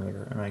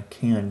parameter, and I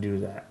can do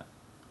that.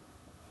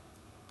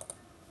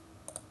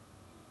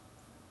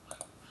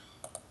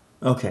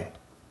 Okay.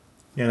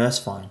 Yeah, that's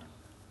fine.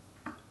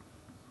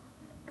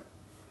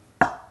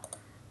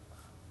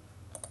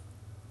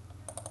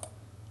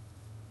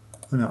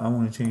 No, I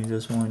want to change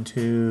this one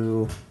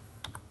to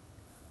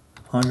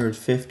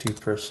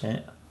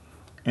 150%.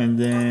 And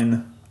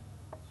then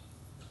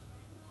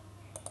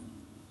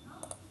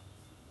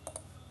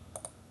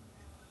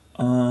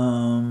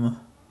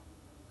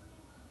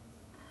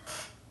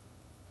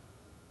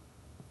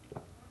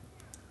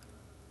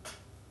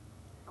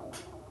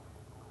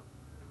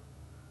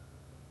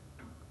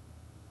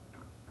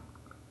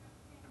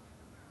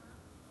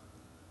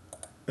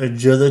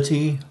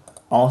agility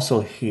also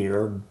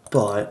here,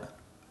 but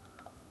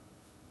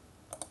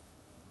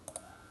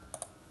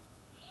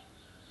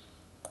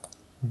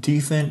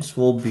defense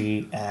will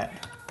be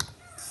at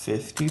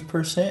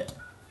 50%.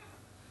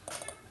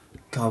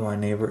 God, my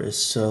neighbor is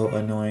so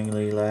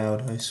annoyingly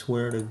loud. I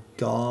swear to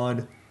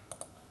God.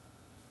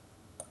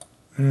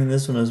 And then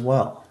this one as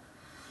well.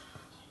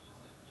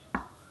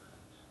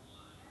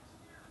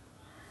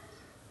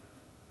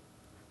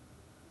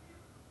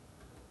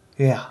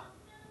 Yeah.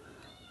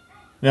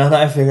 Now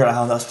that I figured out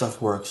how that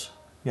stuff works.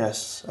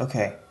 Yes,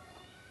 okay.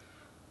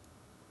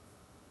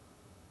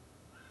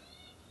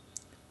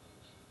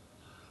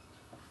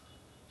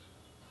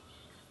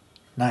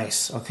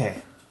 Nice,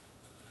 okay.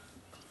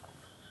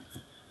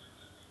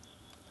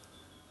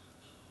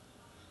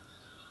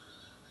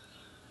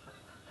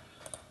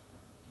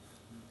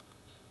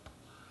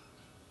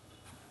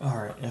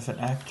 Alright, if an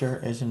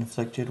actor is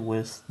inflicted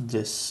with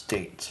this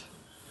state.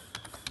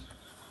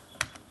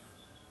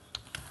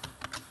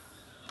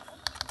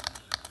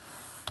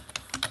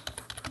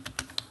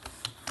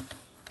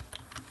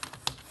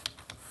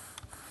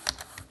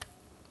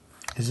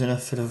 Is in a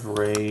fit of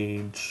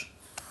rage.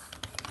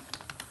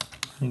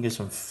 I can get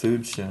some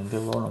food soon.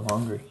 Good Lord, I'm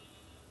hungry.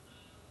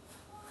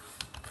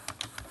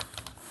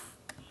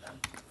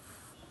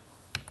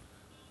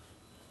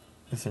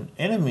 If an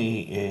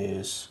enemy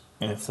is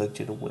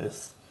inflicted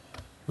with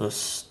the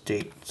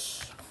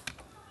states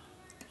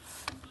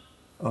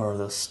or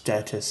the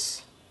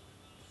status,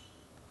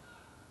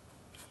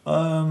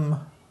 God,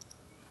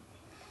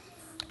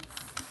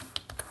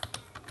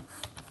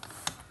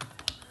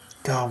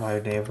 my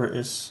neighbor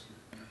is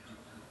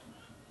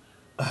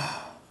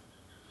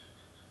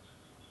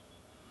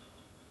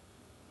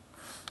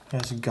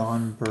has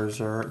gone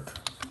berserk.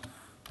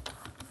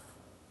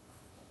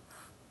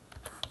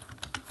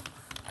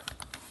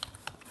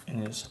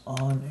 And is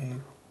on a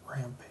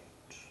rampage.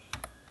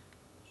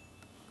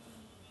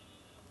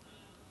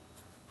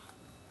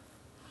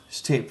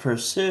 State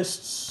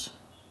persists.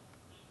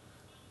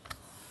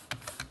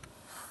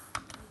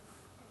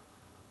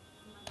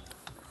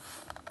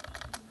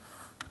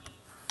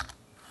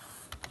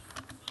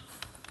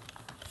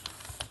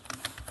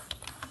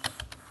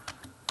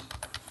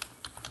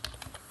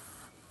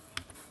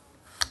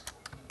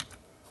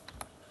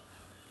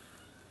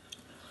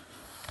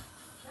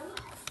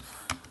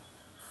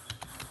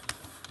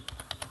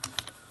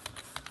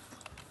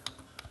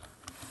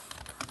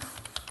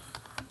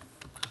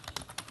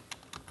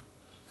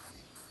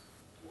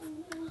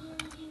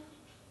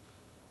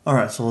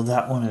 Alright, so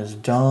that one is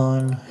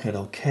done. Hit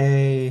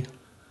OK.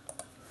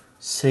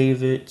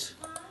 Save it.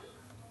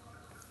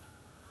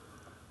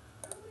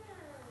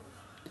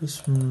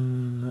 This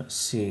one, let's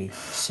see.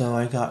 So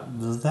I got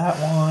that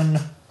one.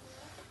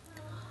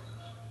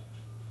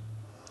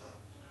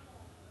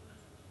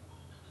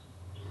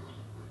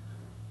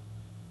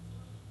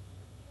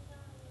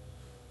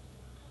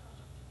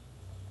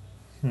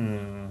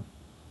 Trying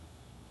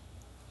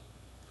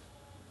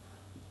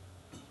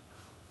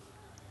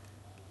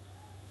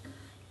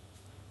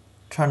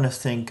to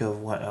think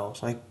of what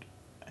else. I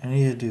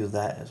need to do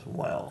that as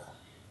well.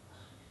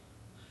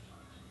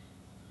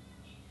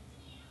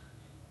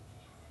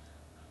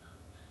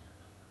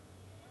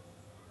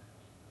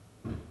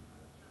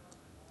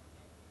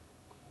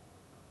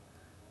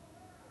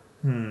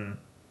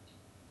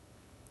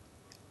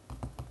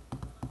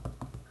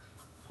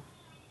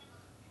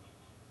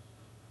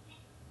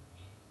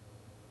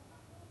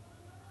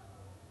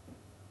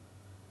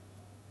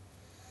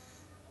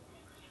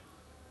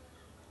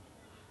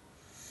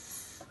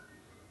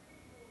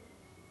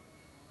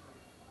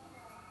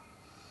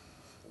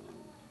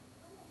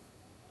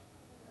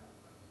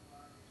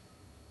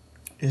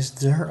 Is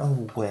there a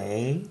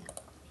way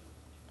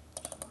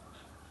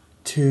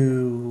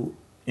to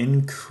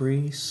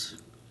increase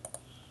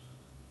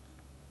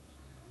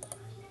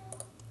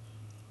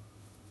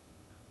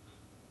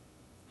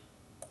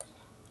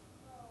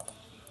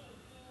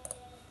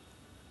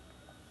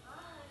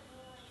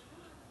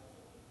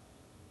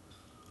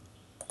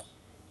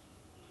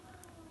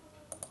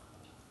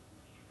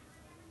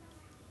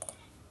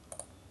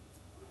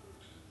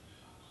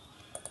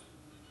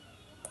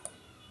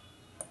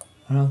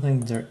I don't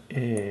think there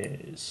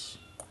is.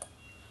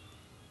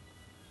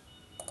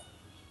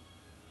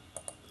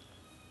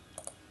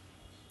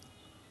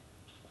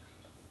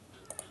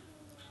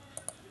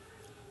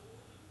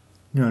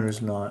 No,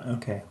 there's not.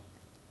 Okay.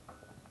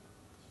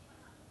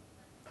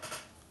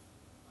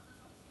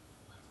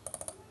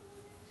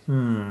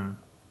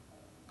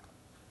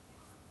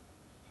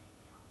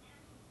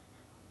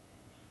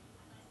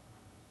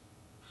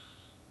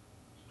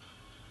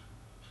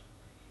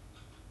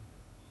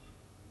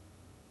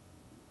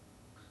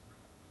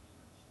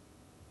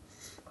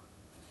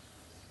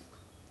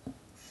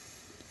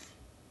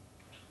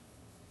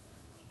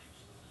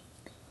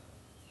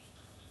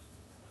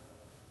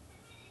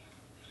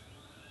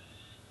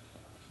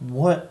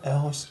 What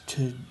else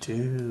to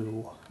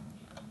do?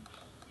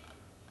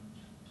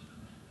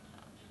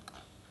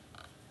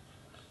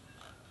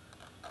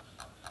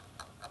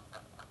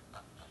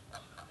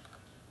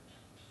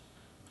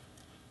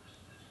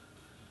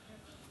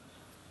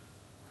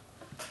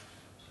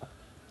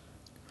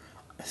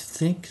 I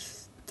think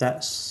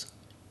that's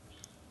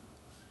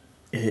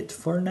it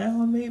for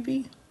now,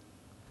 maybe?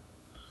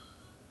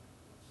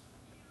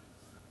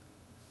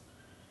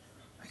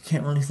 I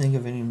can't really think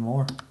of any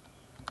more.